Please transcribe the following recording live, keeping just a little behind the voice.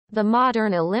The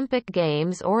modern Olympic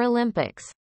Games or Olympics.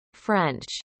 French.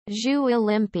 Jeux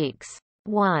olympiques.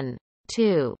 1.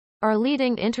 2. Are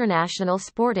leading international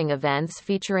sporting events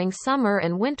featuring summer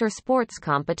and winter sports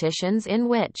competitions in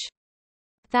which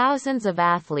thousands of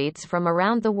athletes from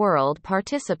around the world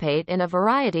participate in a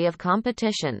variety of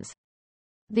competitions.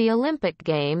 The Olympic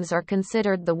Games are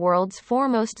considered the world's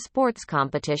foremost sports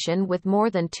competition with more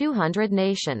than 200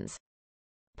 nations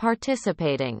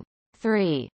participating.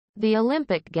 3. The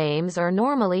Olympic Games are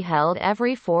normally held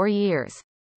every 4 years,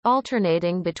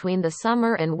 alternating between the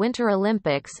Summer and Winter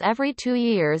Olympics every 2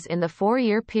 years in the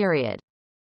 4-year period.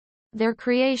 Their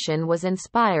creation was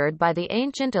inspired by the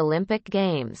ancient Olympic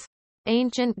Games,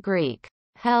 ancient Greek,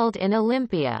 held in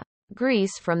Olympia,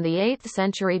 Greece from the 8th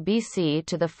century BC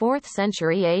to the 4th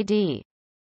century AD.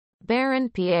 Baron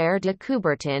Pierre de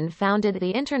Coubertin founded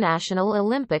the International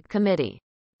Olympic Committee,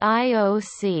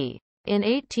 IOC, in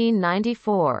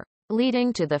 1894,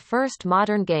 leading to the first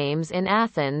modern games in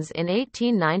Athens in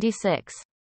 1896.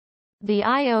 The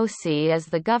IOC is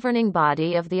the governing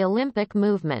body of the Olympic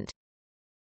movement.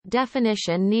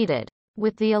 Definition needed.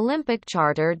 With the Olympic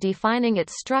Charter defining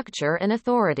its structure and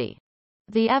authority.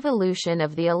 The evolution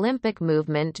of the Olympic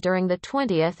movement during the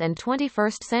 20th and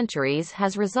 21st centuries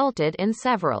has resulted in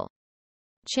several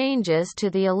changes to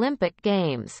the Olympic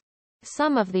Games.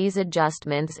 Some of these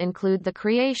adjustments include the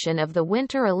creation of the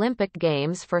Winter Olympic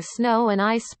Games for snow and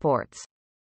ice sports,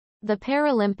 the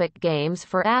Paralympic Games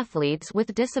for athletes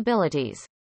with disabilities,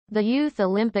 the Youth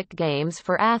Olympic Games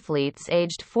for athletes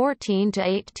aged 14 to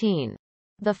 18,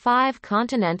 the 5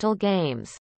 Continental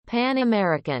Games, Pan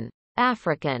American,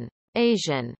 African,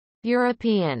 Asian,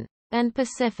 European, and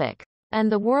Pacific,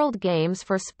 and the World Games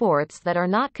for sports that are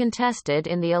not contested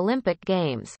in the Olympic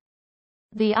Games.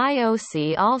 The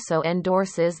IOC also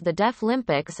endorses the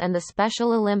Deaflympics and the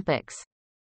Special Olympics.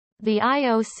 The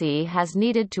IOC has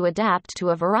needed to adapt to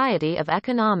a variety of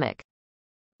economic,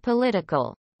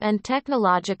 political, and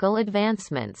technological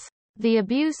advancements. The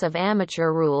abuse of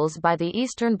amateur rules by the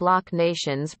Eastern Bloc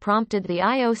nations prompted the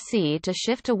IOC to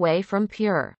shift away from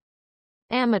pure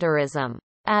amateurism,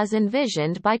 as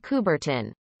envisioned by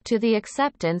Coubertin, to the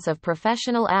acceptance of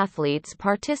professional athletes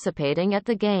participating at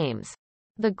the Games.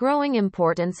 The growing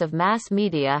importance of mass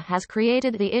media has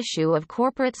created the issue of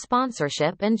corporate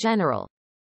sponsorship and general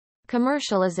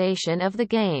commercialization of the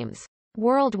Games.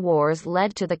 World wars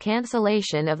led to the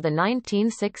cancellation of the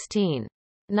 1916,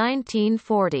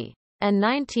 1940, and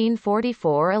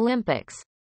 1944 Olympics.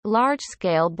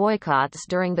 Large-scale boycotts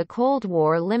during the Cold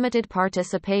War limited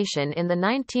participation in the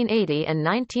 1980 and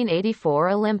 1984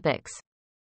 Olympics.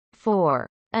 4.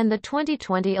 And the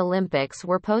 2020 Olympics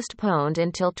were postponed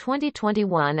until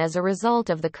 2021 as a result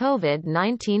of the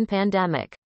COVID-19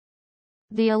 pandemic.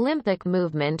 The Olympic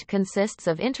movement consists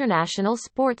of international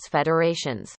sports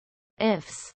federations,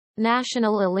 IFs,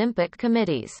 National Olympic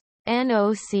Committees,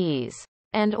 NOCs,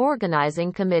 and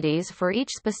organizing committees for each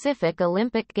specific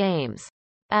Olympic Games.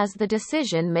 As the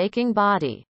decision-making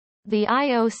body, the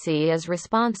IOC is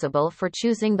responsible for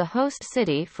choosing the host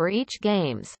city for each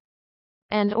Games,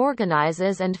 and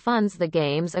organizes and funds the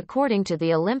Games according to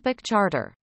the Olympic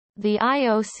Charter. The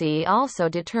IOC also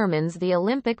determines the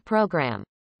Olympic program,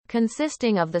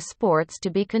 consisting of the sports to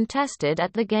be contested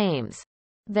at the Games.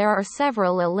 There are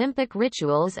several Olympic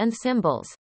rituals and symbols,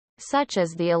 such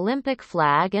as the Olympic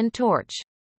flag and torch,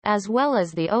 as well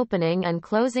as the opening and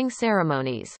closing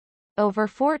ceremonies. Over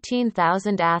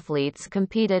 14,000 athletes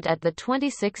competed at the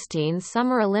 2016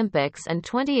 Summer Olympics and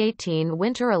 2018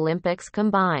 Winter Olympics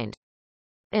combined,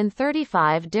 in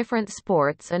 35 different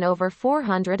sports and over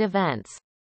 400 events.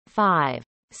 5.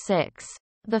 6.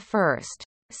 The first,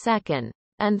 second,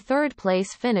 and third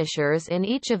place finishers in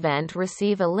each event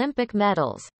receive Olympic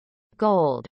medals,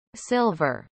 gold,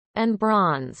 silver, and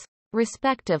bronze,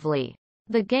 respectively.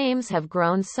 The Games have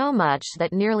grown so much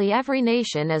that nearly every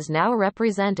nation is now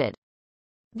represented.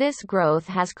 This growth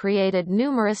has created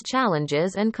numerous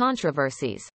challenges and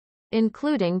controversies,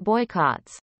 including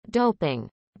boycotts, doping,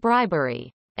 bribery,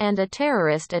 and a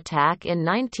terrorist attack in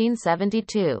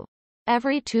 1972.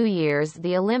 Every 2 years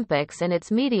the Olympics and its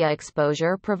media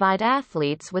exposure provide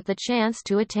athletes with the chance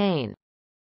to attain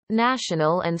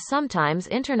national and sometimes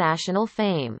international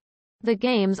fame. The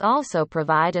Games also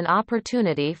provide an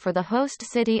opportunity for the host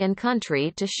city and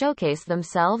country to showcase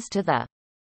themselves to the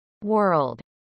world.